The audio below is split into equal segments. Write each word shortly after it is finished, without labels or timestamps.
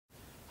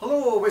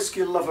Hello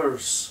whisky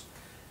lovers,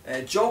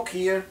 Jock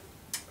here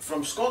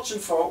from Scotch and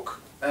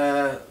Folk.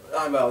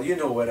 Well, you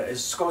know where it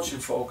is,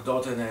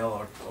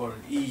 scotchandfolk.nl or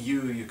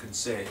EU you can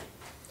say.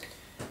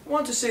 I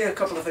want to say a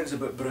couple of things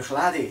about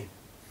Bruichladdich.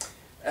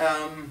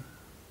 And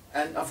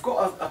I've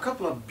got a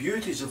couple of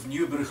beauties of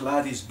new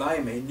Bruichladdich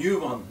by me,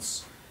 new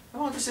ones. I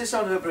want to say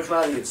something about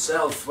Bruichladdich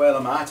itself while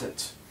I'm at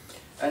it.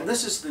 And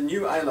this is the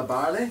new Islay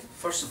Barley.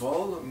 First of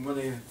all, I'm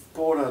going to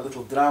pour a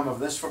little dram of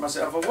this for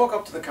myself. I'll walk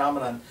up to the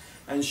camera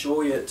and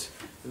show you it.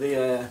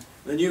 The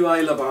new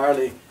Islay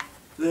Barley.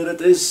 There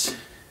it is.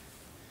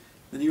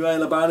 The new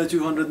Islay Barley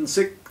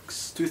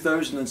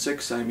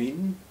 2006 I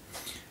mean.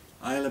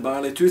 Islay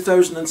Barley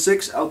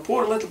 2006. I'll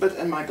pour a little bit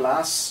in my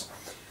glass.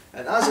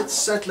 And as it's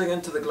settling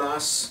into the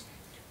glass,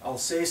 I'll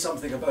say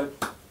something about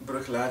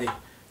Bruichladdich.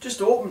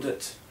 Just opened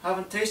it.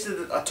 Haven't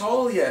tasted it at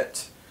all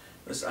yet.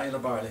 This Islay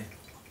Barley.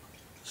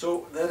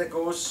 So there it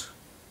goes.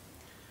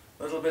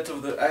 A little bit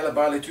of the Islay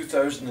Barley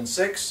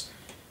 2006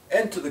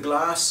 into the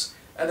glass.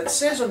 And it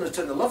says on the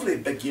tin, a lovely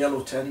big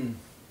yellow tin,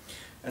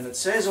 and it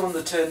says on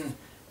the tin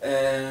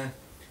that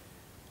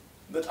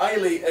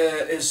Islay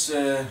is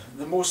the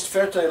most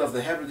fertile of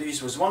the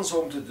Hebrides, was once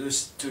home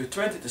to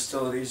 20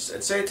 distilleries,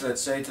 etc,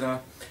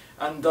 etc,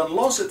 and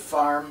Dunlosset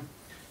Farm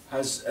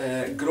has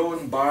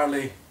grown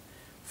barley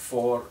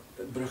for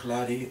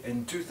Bruichladdich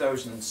in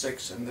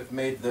 2006, and they've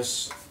made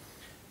this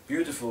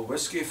beautiful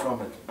whisky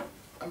from it.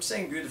 I'm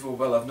saying beautiful,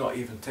 well, I've not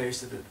even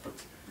tasted it,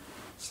 but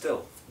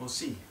still, we'll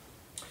see.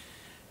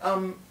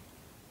 I'll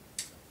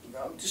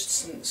just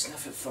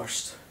sniff it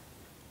first,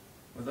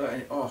 without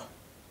any, oh,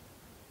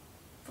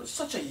 for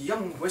such a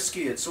young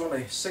whisky, it's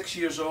only 6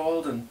 years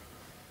old and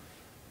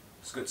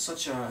it's got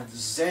such a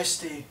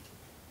zesty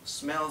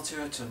smell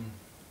to it and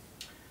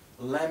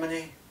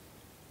lemony.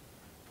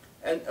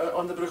 And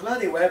on the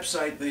Bruichladdich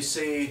website they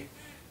say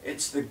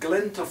it's the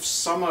glint of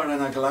summer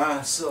in a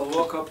glass. So I'll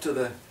walk up to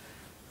the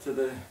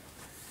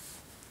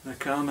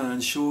camera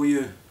and show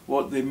you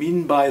what they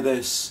mean by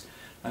this.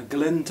 A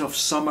glint of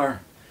summer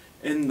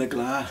in the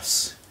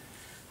glass.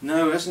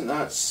 Now, isn't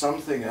that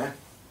something, eh?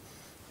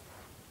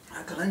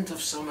 A glint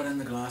of summer in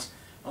the glass.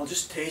 I'll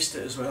just taste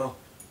it as well.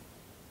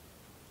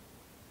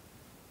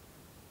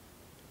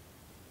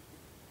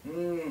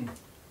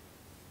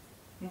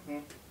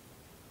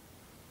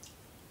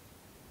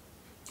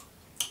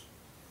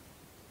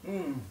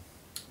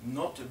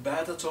 Not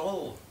bad at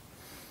all.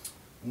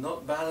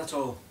 Not bad at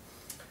all.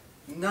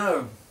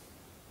 Now,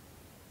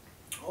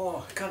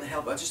 oh, I can't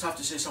help it, I just have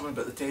to say something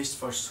about the taste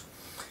first.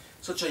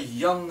 Such a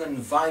young and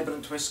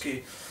vibrant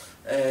whisky.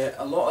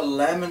 A lot of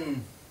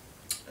lemon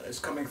is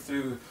coming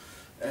through.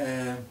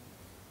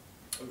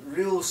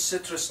 Real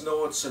citrus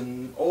notes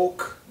and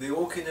oak, the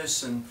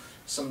oakiness, and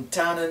some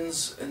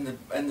tannins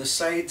in the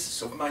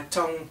sides of my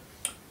tongue,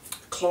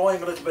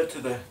 clawing a little bit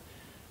to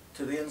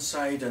the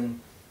inside, and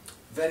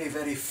very,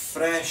 very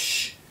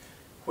fresh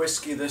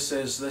whisky this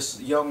is, this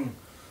young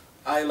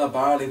Islay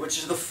Barley, which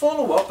is the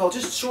follow-up. I'll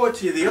just show it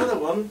to you, the other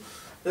one.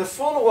 The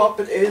follow-up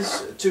it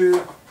is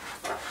to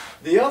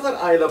the other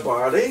Islay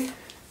Barley,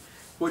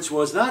 which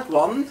was that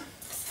one,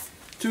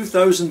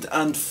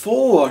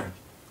 2004.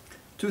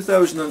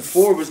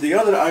 2004 was the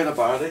other Islay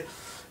Barley,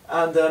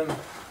 and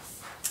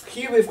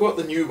here we've got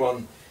the new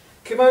one.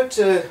 Came out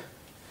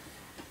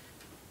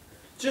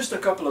just a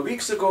couple of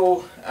weeks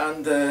ago,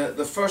 and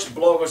the first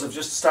bloggers have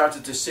just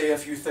started to say a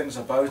few things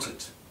about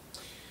it.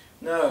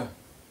 Now,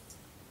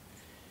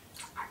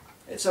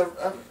 it's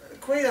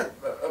quite a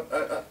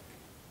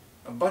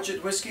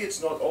budget whisky.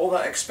 It's not all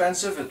that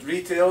expensive. It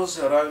retails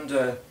around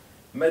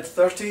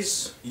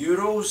mid-30s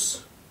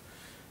euros.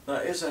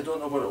 That is, I don't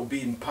know what it will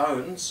be in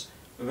pounds.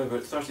 Maybe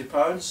about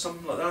 £30,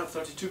 something like that,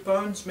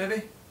 £32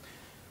 maybe.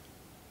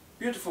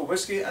 Beautiful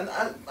whisky, and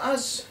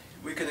as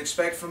we can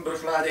expect from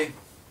Bruichladdich,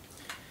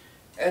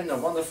 in a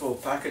wonderful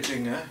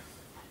packaging,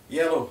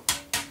 yellow.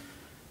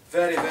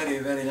 Very, very,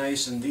 very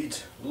nice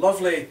indeed.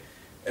 Lovely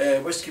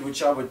whisky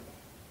which I would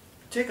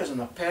take as an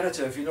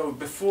aperitif, you know,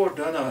 before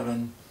dinner,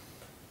 and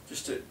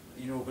just to,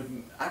 you know,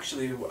 would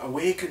actually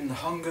awaken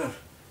hunger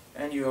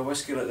in you, a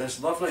whisky like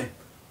this. Lovely.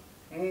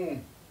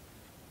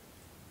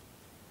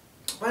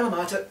 While I'm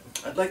at it,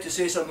 I'd like to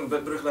say something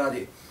about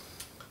Bruichladdich.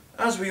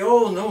 As we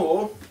all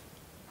know,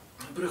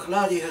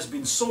 Bruichladdich has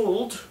been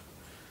sold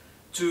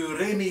to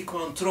Rémy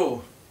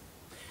Cointreau.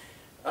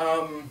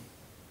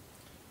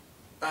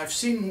 I've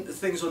seen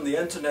things on the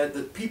internet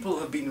that people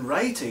have been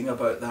writing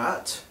about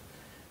that,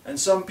 and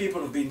some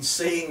people have been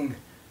saying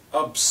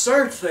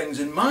absurd things,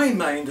 in my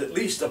mind at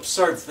least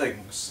absurd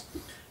things.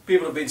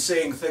 People have been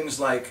saying things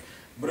like,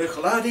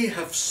 Bruichladdich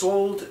have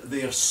sold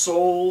their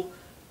soul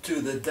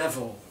to the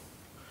devil.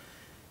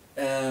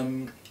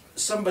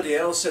 Somebody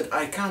else said,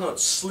 I cannot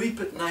sleep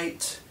at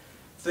night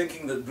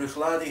thinking that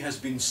Bruichladdich has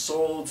been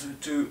sold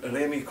to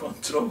Rémy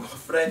Cointreau,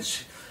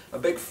 a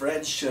big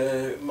French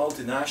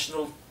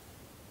multinational,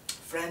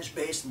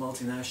 French-based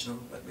multinational,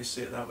 let me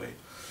say it that way.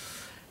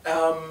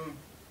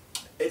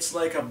 It's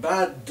like a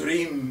bad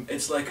dream,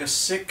 it's like a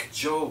sick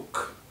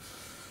joke.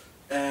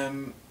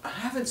 I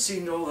haven't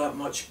seen all that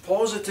much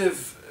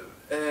positive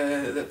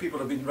that people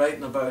have been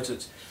writing about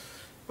it,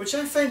 which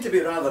I find to be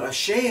rather a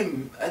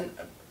shame. And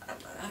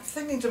I'm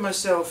thinking to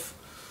myself,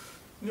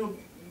 you know,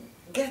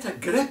 get a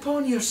grip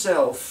on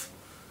yourself.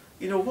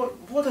 You know,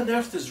 what on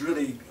earth is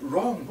really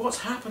wrong? What's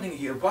happening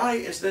here? Why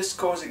is this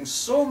causing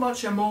so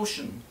much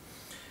emotion?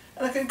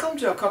 And I can come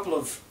to a couple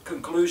of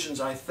conclusions,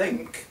 I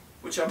think,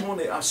 which I'm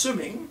only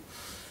assuming.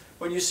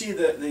 When you see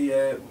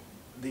the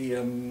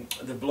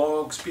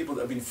blogs, people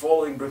that have been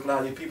following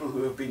Bruichladdich, people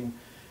who have been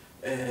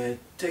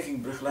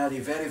taking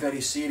Bruichladdich very,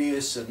 very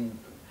serious, and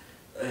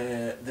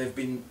they've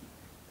been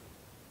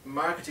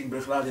marketing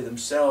Bruichladdich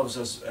themselves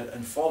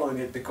and following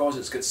it because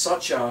it's got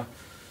such a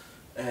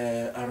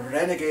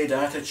renegade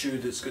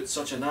attitude. It's got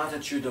such an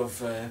attitude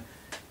of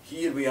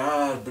here we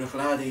are,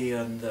 Bruichladdich,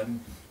 and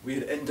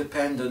we're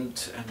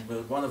independent, and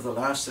we're one of the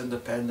last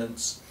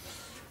independents.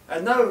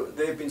 And now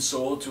they've been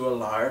sold to a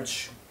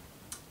large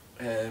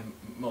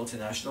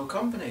multinational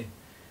company,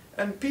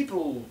 and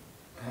people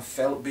have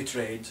felt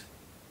betrayed,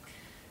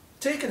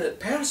 taken it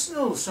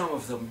personal, some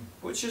of them,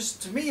 which is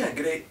to me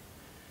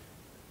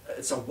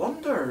it's a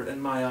wonder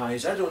in my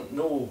eyes. I don't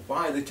know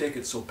why they take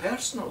it so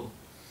personal.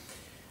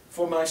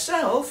 For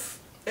myself,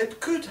 it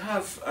could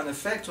have an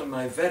effect on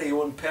my very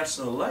own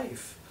personal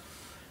life,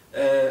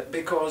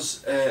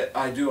 because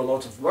I do a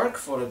lot of work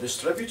for a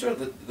distributor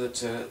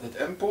that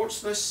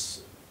imports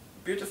this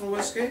beautiful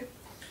whisky.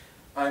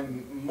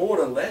 I'm more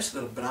or less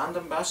their brand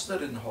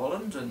ambassador in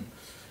Holland, and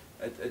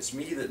it's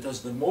me that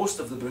does the most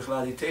of the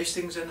Bruichladdich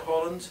tastings in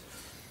Holland.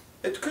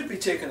 It could be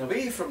taken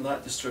away from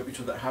that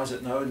distributor that has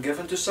it now and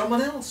given to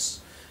someone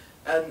else,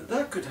 and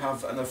that could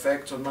have an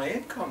effect on my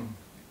income.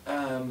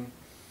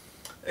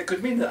 It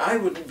could mean that I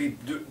wouldn't be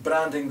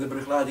branding the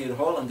Bruichladdich in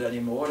Holland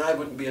anymore. I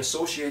wouldn't be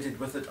associated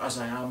with it as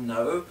I am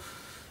now,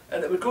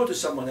 and it would go to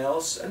someone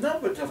else, and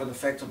that would have an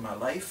effect on my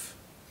life.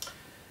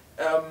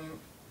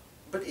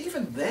 But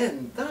even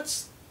then,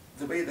 that's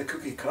the way the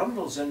cookie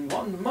crumbles, and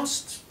one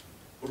must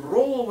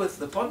roll with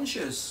the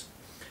punches.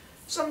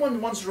 Someone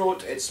once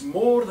wrote, "It's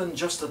more than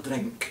just a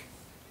drink."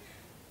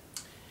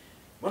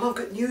 Well, I've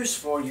got news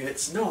for you,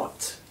 it's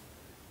not.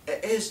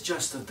 It is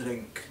just a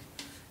drink.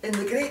 In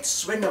the great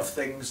swing of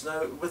things,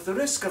 now, with the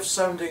risk of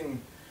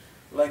sounding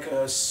like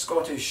a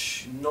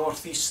Scottish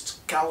northeast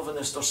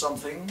Calvinist or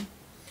something,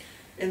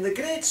 in the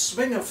great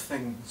swing of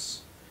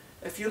things,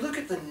 if you look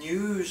at the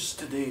news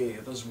today,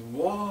 there's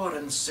war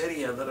in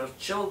Syria, there are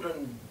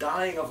children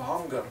dying of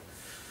hunger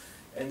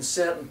in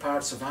certain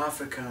parts of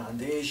Africa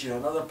and Asia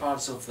and other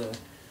parts of the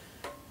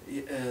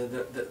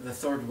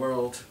third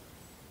world,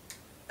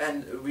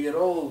 and we are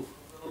all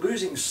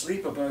losing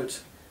sleep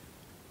about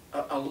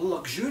a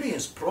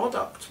luxurious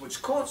product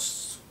which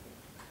costs,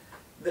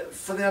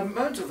 for the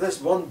amount of this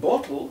one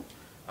bottle,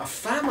 a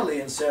family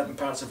in certain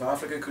parts of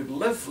Africa could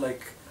live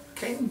like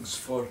kings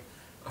for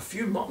a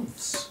few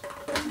months.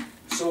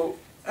 So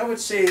I would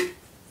say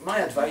my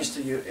advice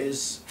to you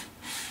is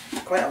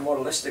quite a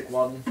moralistic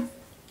one.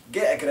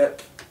 Get a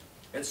grip.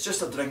 It's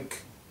just a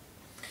drink.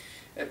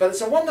 But it's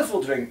a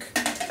wonderful drink,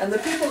 and the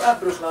people at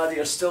Bruichladdich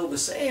are still the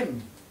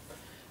same.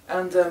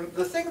 And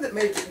the thing that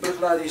made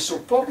Bruichladdich so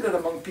popular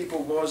among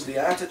people was the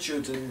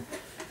attitude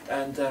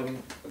and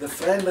the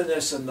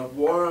friendliness and the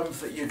warmth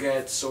that you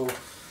get. So,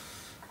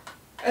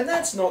 and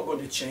that's not going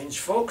to change,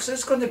 folks.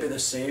 It's going to be the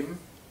same.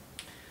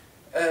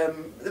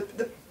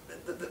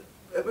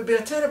 It would be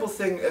a terrible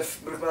thing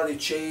if Bruichladdich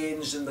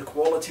changed and the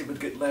quality would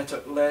get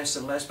less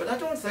and less, but I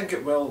don't think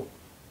it will.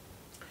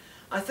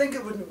 I think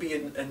it wouldn't be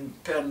in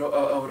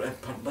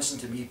Pernod, listen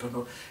to me,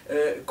 Pernod,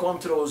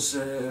 Cointreau's,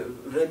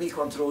 Remy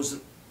Cointreau's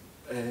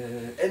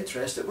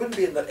interest. It wouldn't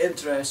be in their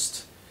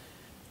interest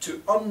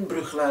to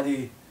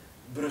un-Bruichladdich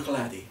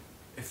Bruichladdich,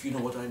 if you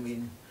know what I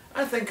mean.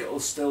 I think it will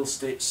still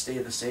stay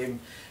the same.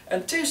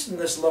 And tasting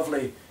this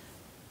lovely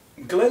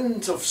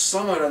glint of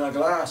summer in a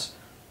glass,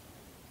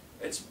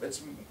 it's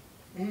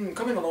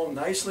coming along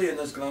nicely in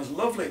this glass.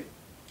 Lovely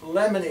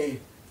lemony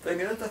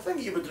thing. I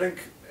think you would drink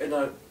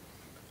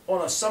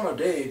on a summer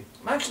day.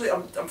 I'm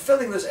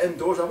filling this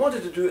indoors. I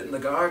wanted to do it in the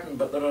garden,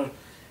 but there are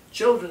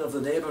children of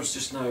the neighbours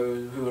just now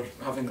who are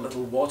having a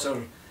little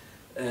water,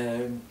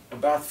 a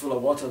bath full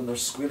of water, and they're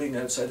squealing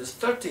outside. It's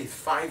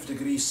 35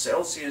 degrees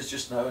Celsius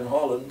just now in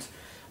Holland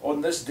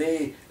on this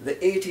day, the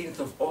 18th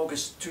of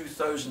August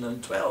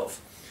 2012.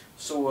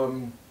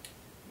 So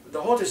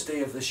the hottest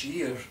day of this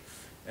year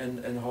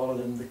in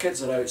Holland, and the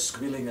kids are out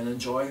squealing and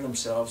enjoying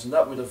themselves, and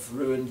that would have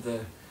ruined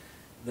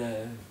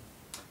the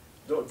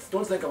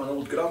don't think I'm an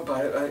old grump.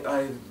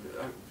 I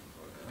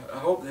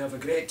hope they have a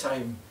great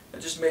time. It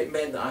just meant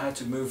that I had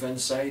to move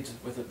inside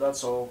with it,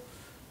 that's all.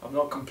 I'm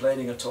not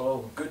complaining at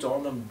all. Good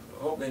on them.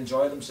 I hope they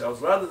enjoy themselves.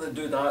 Rather than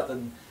do that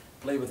than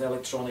play with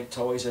electronic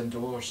toys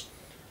indoors.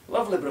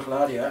 Lovely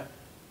Bruichladdich,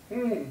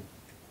 eh?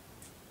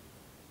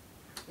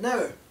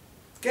 Now,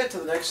 get to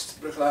the next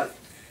Bruichladdich.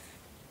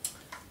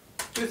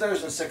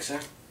 2006,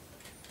 eh?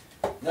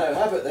 Now,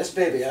 how about this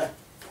baby, eh?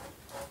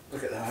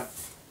 Look at that.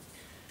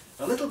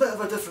 A little bit of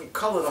a different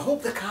colour. I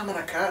hope the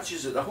camera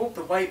catches it. I hope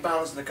the white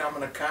balance in the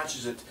camera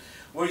catches it.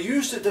 We're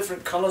used to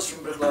different colours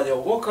from Bruichladdich. I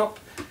woke up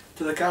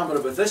to the camera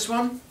with this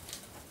one,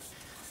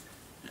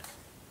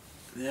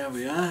 There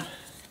we are.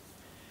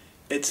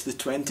 It's the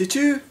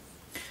 22.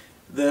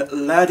 The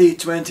Laddie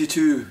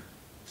 22.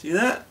 See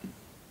that?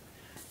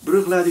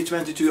 Bruichladdich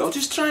 22. I'll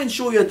just try and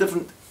show you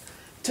different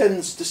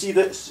tins to see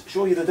that,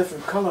 show you the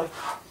different colour.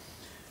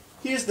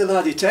 Here's the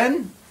Laddie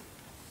 10.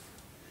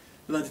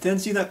 The Laddie 10,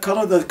 see that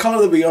colour? The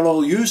colour that we are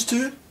all used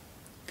to.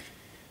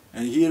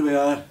 And here we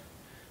are.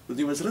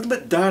 It's a little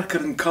bit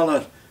darker in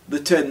colour,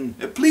 the tin.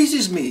 It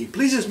pleases me,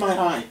 pleases my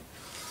eye.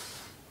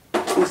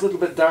 It's a little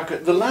bit darker.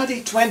 The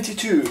Laddie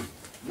 22.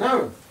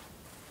 Now,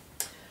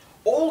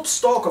 old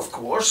stock, of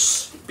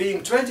course,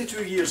 being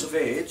 22 years of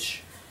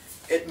age,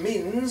 it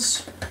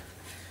means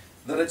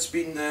that it's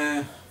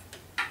been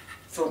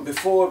from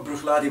before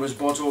Bruichladdich was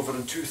bought over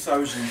in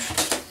 2000,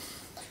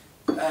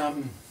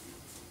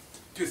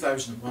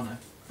 2001.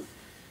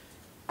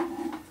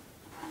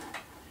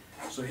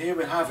 So here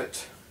we have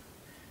it.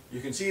 You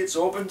can see it's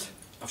opened.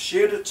 I've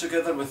shared it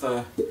together with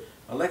a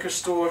liquor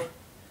store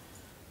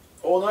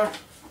owner,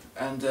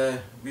 and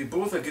we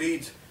both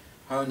agreed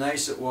how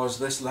nice it was,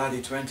 this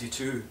Laddie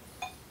 22.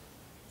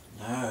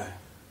 Now,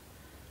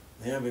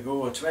 there we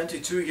go, a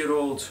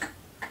 22-year-old,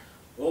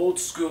 old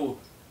school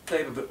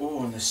type of it.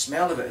 Oh, and the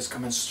smell of it is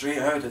coming straight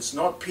out. It's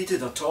not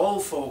peated at all,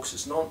 folks.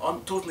 It's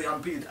not totally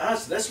unpeated,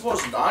 as this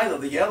wasn't either,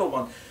 the yellow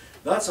one.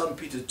 That's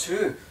unpeated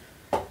too.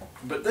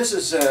 But this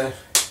is the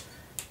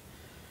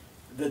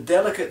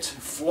delicate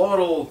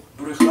floral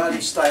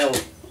Bruichladdich style,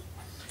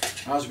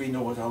 as we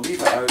know it. I'll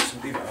leave it out,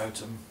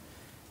 I'm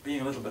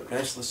being a little bit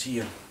restless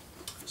here.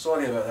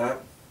 Sorry about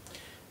that.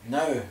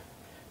 Now,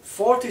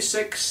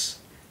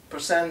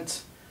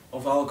 46%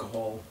 of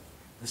alcohol,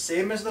 the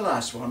same as the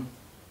last one,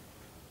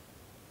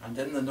 and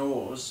in the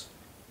nose,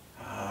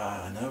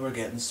 now we're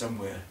getting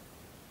somewhere.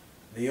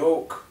 The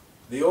oak,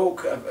 we've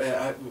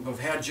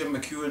heard Jim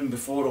McEwen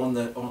before on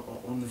the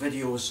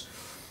videos,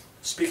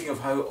 speaking of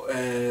how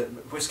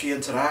whisky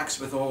interacts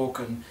with oak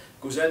and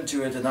goes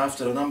into it, and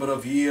after a number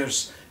of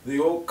years the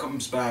oak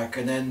comes back,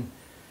 and then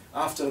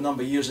after a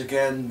number of years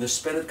again the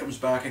spirit comes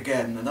back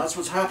again, and that's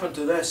what's happened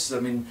to this. I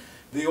mean,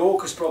 the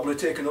oak has probably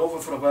taken over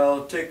for a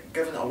while,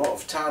 given it a lot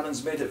of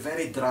tannins, made it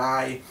very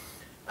dry,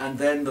 and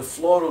then the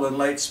floral and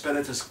light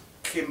spirit has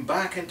came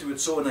back into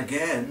its own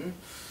again,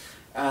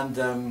 and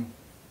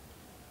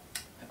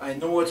I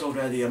know it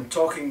already. I'm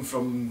talking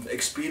from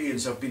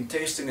experience. I've been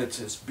tasting it.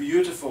 It's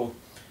beautiful.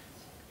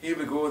 Here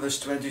we go, this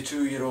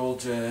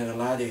 22-year-old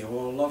Laddie.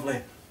 Oh,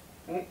 lovely.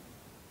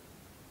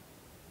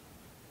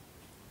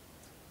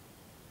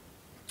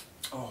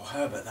 Oh,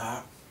 how about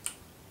that?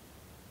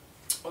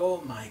 Oh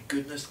my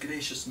goodness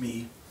gracious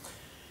me.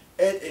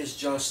 It is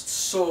just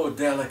so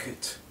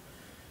delicate.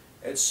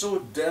 It's so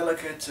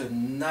delicate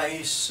and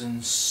nice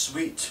and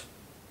sweet.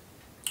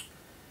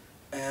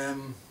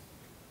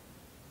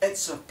 It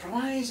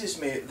surprises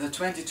me, the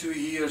 22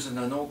 years in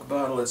an oak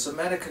barrel. It's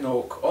American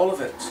oak, all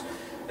of it.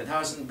 It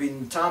hasn't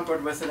been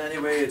tampered with in any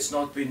way. It's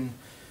not been,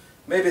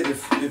 maybe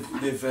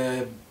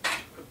they've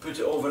put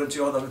it over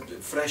into other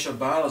fresher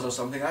barrels or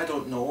something, I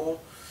don't know.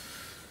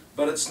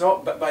 But it's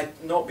not, but by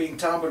not being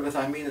tampered with,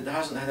 I mean it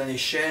hasn't had any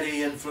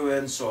sherry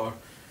influence or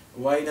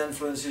wine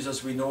influences,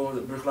 as we know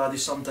that Bruichladdich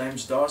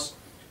sometimes does.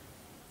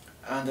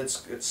 And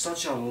it's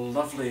such a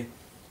lovely,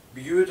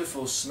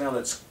 beautiful smell.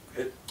 It's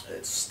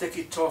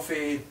sticky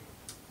toffee.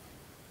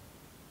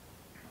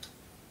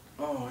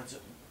 Oh,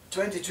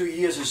 22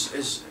 years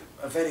is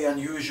a very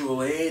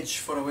unusual age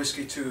for a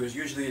whisky too.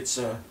 Usually it's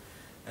an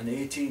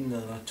 18 or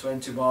a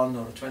 21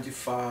 or a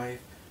 25.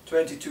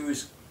 22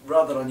 is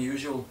rather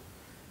unusual.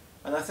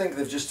 And I think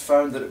they've just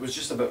found that it was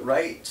just about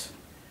right.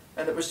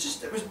 And it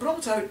was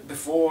brought out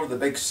before the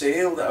big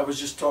sale that I was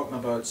just talking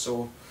about,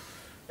 so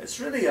it's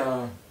really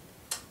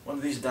one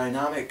of these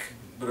dynamic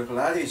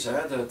Bruichladdich,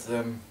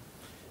 that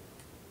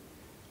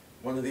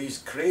one of these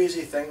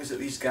crazy things that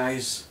these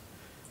guys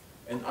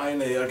in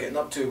Islay are getting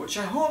up to, which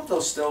I hope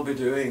they'll still be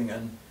doing,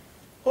 and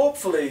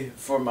hopefully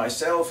for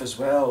myself as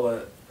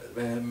well,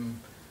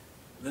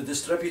 the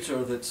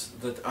distributor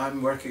that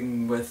I'm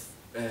working with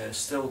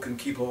still can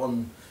keep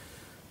on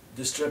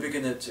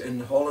distributing it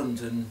in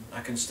Holland, and I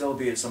can still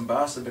be its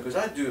ambassador, because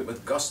I do it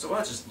with gusto.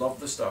 I just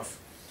love the stuff.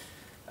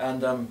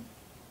 And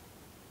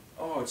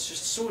oh, it's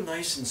just so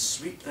nice and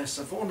sweet, this.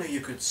 If only you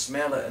could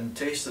smell it and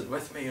taste it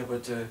with me, I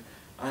would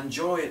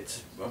enjoy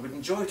it. I would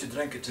enjoy to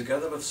drink it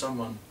together with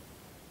someone.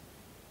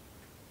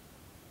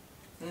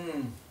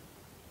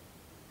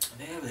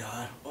 There we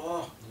are.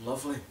 Oh,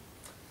 lovely.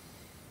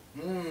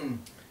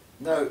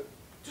 Now,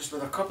 just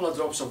with a couple of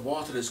drops of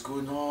water, it's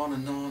going on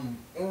and on.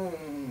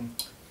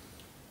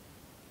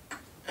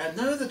 And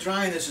now the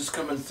dryness is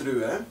coming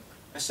through.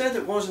 I said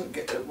it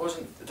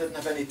didn't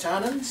have any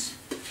tannins,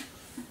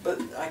 but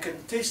I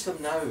can taste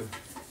them now.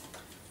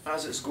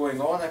 As it's going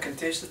on, I can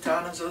taste the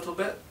tannins a little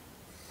bit.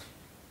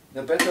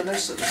 The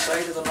bitterness at the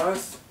side of the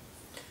mouth.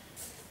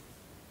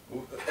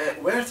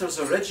 Werther's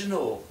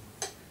Original,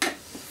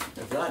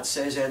 if that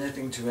says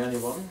anything to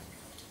anyone.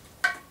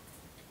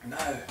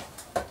 Now,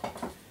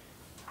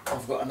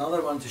 I've got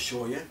another one to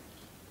show you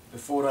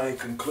before I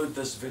conclude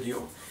this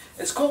video.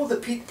 It's called the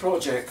Peat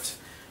Project.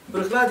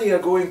 Bruichladdich are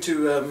going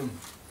to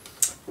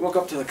walk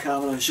up to the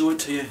camera and show it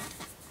to you.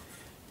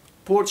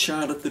 Port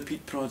Charlotte, the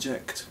Peat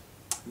Project.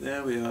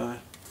 There we are.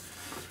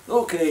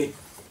 Okay,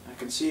 I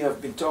can see I've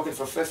been talking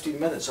for 15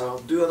 minutes. I'll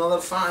do another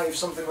 5,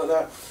 something like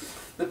that.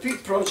 The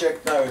Peat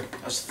Project now,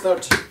 as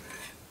third.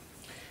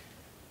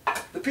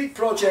 The Peat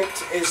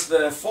Project is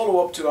the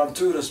follow-up to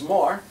Anturas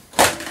Moor,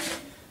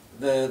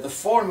 the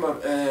former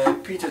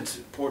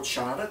peated Port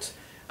Charlotte,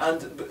 and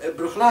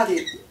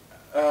Bruichladdich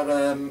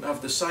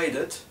have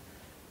decided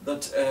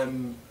that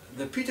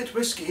the peated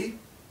whisky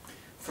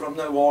from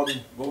now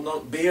on will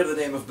not bear the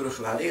name of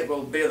Bruichladdich, it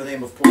will bear the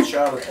name of Port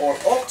Charlotte or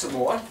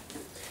Octomore.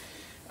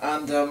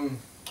 And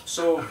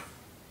so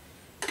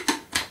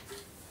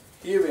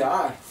here we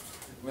are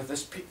with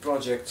this Peat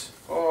Project.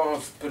 Oh,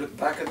 I've put it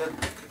back in the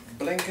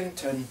blinking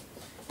tin.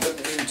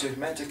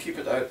 Meant to keep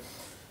it out.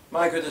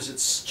 My goodness,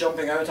 it's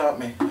jumping out at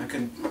me. I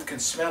can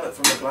smell it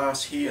from the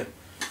glass here.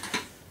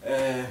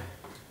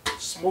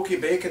 Smoky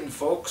bacon,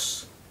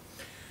 folks.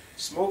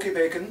 Smoky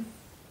bacon.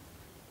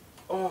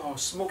 Oh,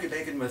 smoky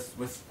bacon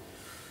with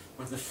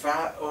the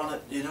fat on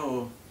it, you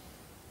know.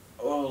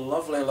 Oh,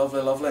 lovely,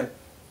 lovely, lovely.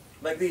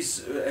 Like these,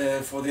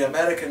 for the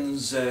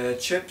Americans,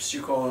 chips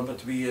you call them,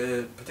 but we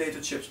potato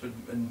chips, but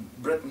in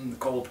Britain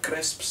called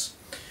crisps.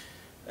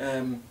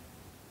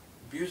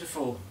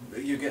 Beautiful.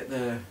 You get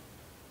the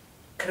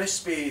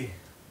crispy.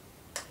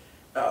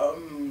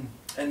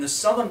 In the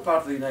southern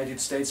part of the United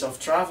States, I've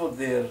travelled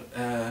there.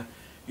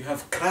 You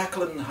have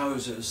crackling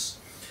houses,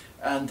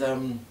 and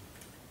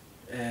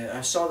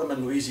I saw them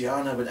in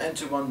Louisiana. I went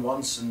into one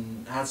once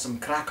and had some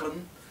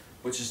crackling,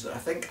 which is I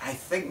think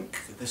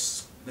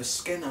the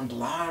skin and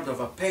lard of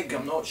a pig.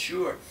 I'm not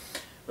sure,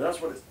 but that's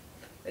what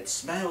it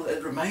smelled.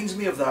 It reminds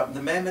me of that.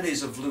 The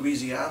memories of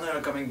Louisiana are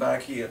coming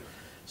back here,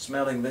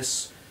 smelling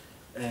this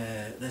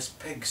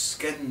pig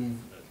skin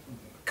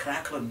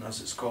crackling, as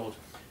it's called.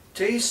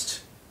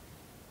 Taste.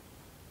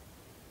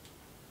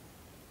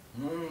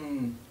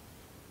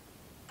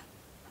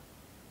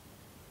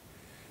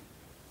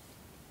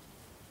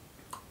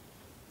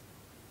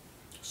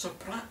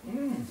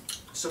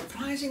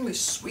 Surprisingly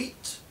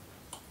sweet.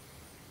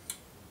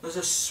 There's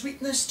a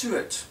sweetness to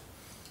it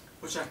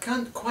which I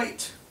can't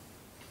quite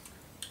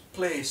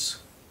place.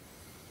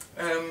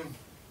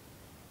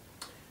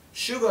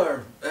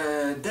 Sugar,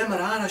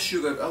 Demerara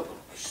sugar.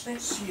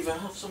 Let's see if I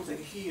have something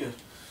here.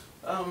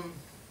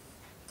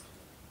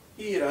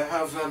 Here I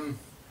have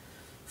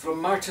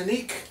from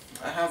Martinique.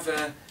 I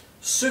have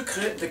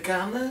sucre de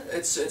canne.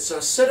 It's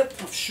a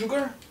syrup of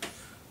sugar,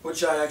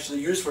 which I actually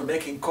use for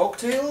making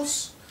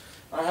cocktails.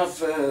 I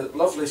have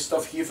lovely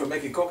stuff here for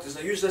making cocktails.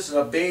 I use this as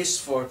a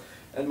base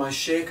in my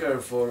shaker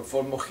for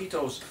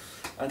mojitos.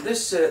 And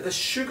this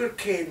sugar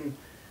cane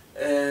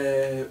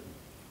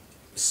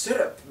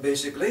syrup,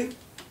 basically,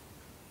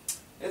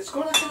 it's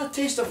got a kind of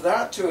taste of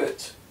that to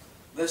it.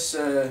 This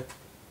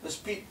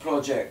Peat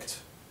Project.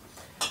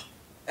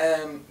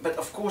 But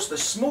of course the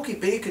smoky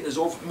bacon is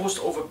most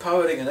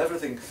overpowering and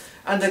everything.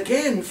 And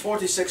again,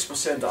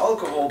 46%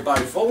 alcohol by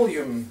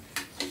volume.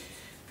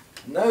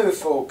 Now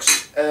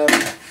folks,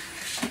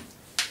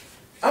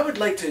 I would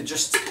like to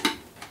just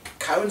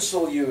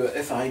counsel you,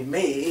 if I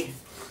may,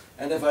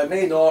 and if I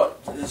may not,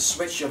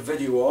 switch your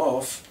video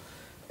off,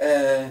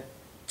 to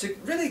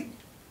really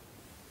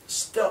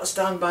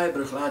stand by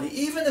Bruichladdich.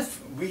 Even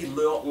if we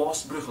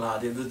lost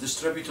Bruichladdich, the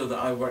distributor that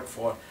I work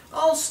for,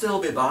 I'll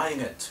still be buying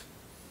it.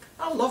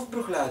 I love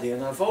Bruichladdich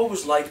and I've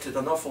always liked it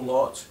an awful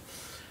lot,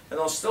 and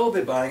I'll still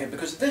be buying it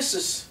because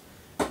this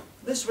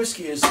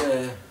whiskey is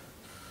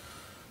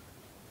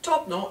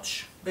top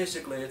notch.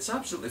 Basically, it's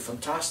absolutely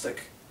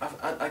fantastic.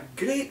 A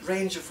great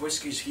range of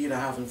whiskies here I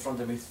have in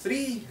front of me.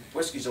 3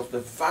 whiskies of the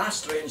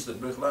vast range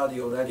that Bruichladdich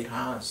already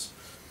has.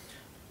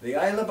 The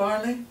Islay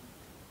Barley.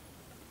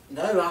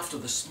 Now after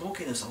the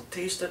smokiness, I'll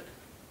taste it.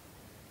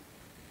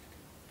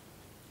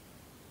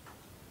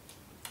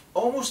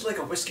 Almost like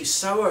a whiskey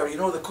sour, you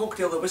know, the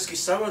cocktail, the whiskey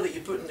sour that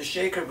you put in the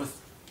shaker with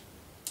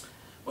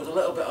a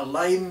little bit of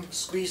lime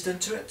squeezed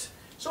into it.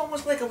 It's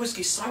almost like a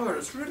whiskey sour.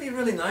 It's really,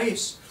 really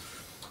nice.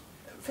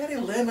 Very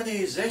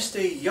lemony,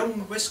 zesty,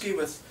 young whiskey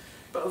with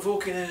a bit of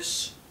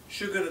oakiness,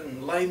 sugar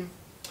and lime.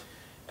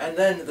 And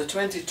then the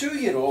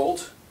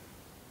 22-year-old,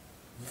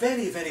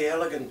 very, very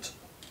elegant.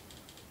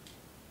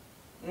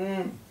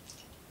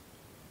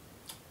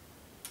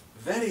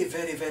 Very,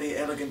 very, very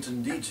elegant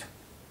indeed.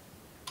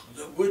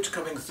 The wood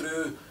coming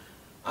through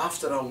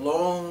after a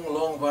long,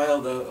 long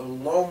while, a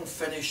long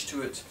finish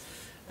to it,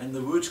 and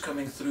the wood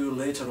coming through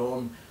later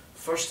on.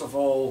 First of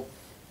all,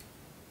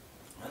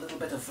 a little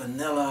bit of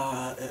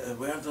vanilla,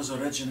 Werther's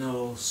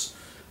Originals,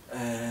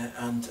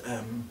 and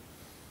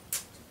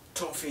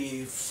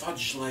toffee,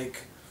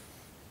 fudge-like,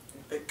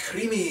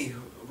 creamy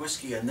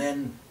whiskey, and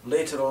then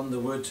later on the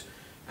wood,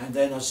 and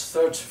then as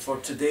third for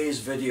today's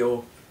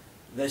video,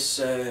 this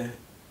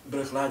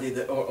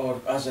Bruichladdich,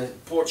 or as a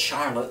Port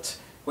Charlotte,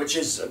 which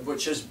is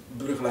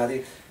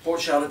Bruichladdich,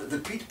 Port Charlotte, the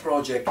Peat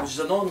Project, which is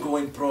an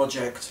ongoing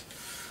project.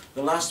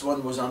 The last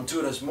one was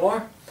Anturas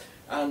Moor,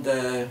 and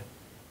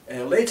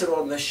later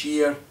on this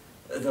year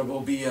there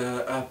will be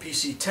a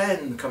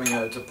PC10 coming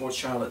out, a Port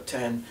Charlotte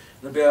 10.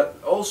 There'll be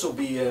also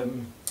be a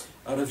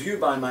review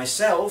by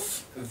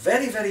myself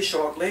very, very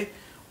shortly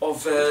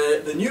of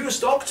the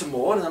newest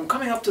Octomore, and I'm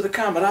coming up to the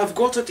camera. I've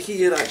got it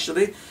here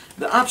actually,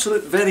 the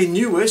absolute very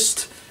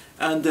newest,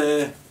 and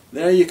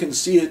there you can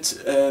see it.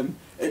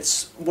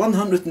 It's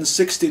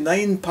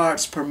 169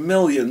 parts per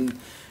million.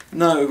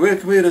 Now,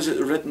 where is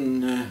it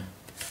written?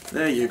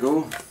 There you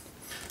go.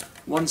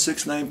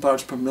 169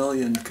 parts per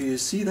million. Can you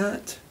see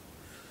that?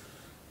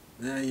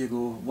 There you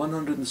go.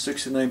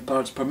 169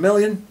 parts per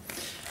million.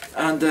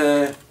 And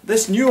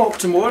this new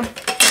Octomore,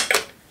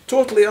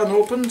 totally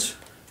unopened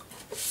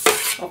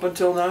up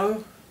until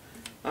now.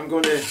 I'm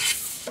going to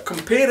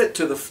compare it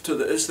to the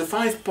it's the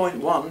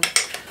 5.1,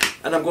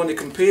 and I'm going to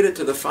compare it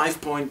to the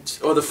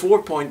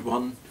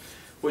 4.1,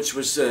 which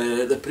was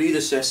the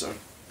predecessor.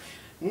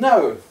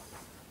 Now,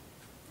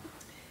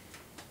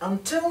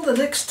 until the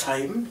next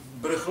time,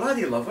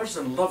 Bruichladdich lovers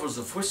and lovers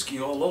of whisky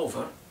all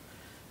over,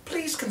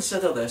 please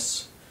consider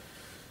this.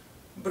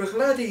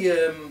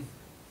 Bruichladdich,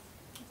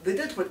 they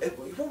did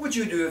what would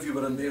you do if you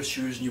were in their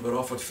shoes and you were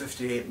offered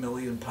 £58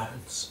 million?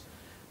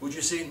 Would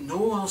you say,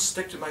 no, I'll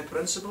stick to my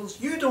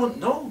principles? You don't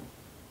know.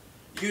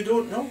 You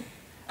don't know.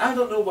 I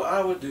don't know what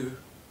I would do.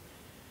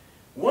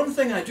 One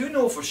thing I do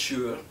know for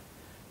sure,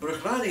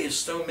 Bruichladdich is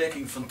still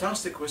making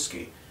fantastic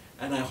whisky,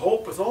 and I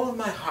hope with all of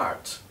my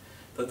heart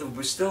that they'll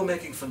be still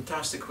making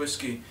fantastic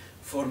whisky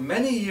for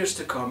many years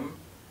to come,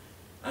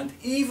 and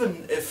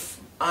even if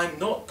I'm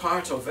not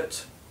part of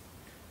it,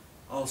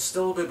 I'll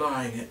still be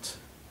buying it.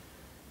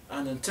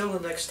 And until the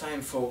next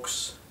time,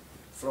 folks,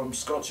 from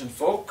Scotch and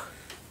Folk,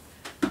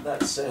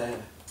 that's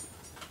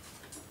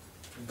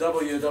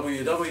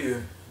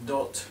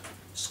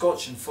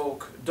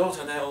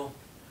www.scotchandfolk.nl.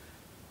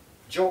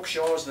 Joke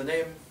Shaw's the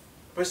name,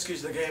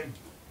 whisky's the game.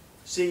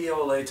 See you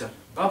all later.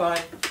 Bye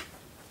bye.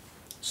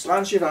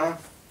 Slán si bha.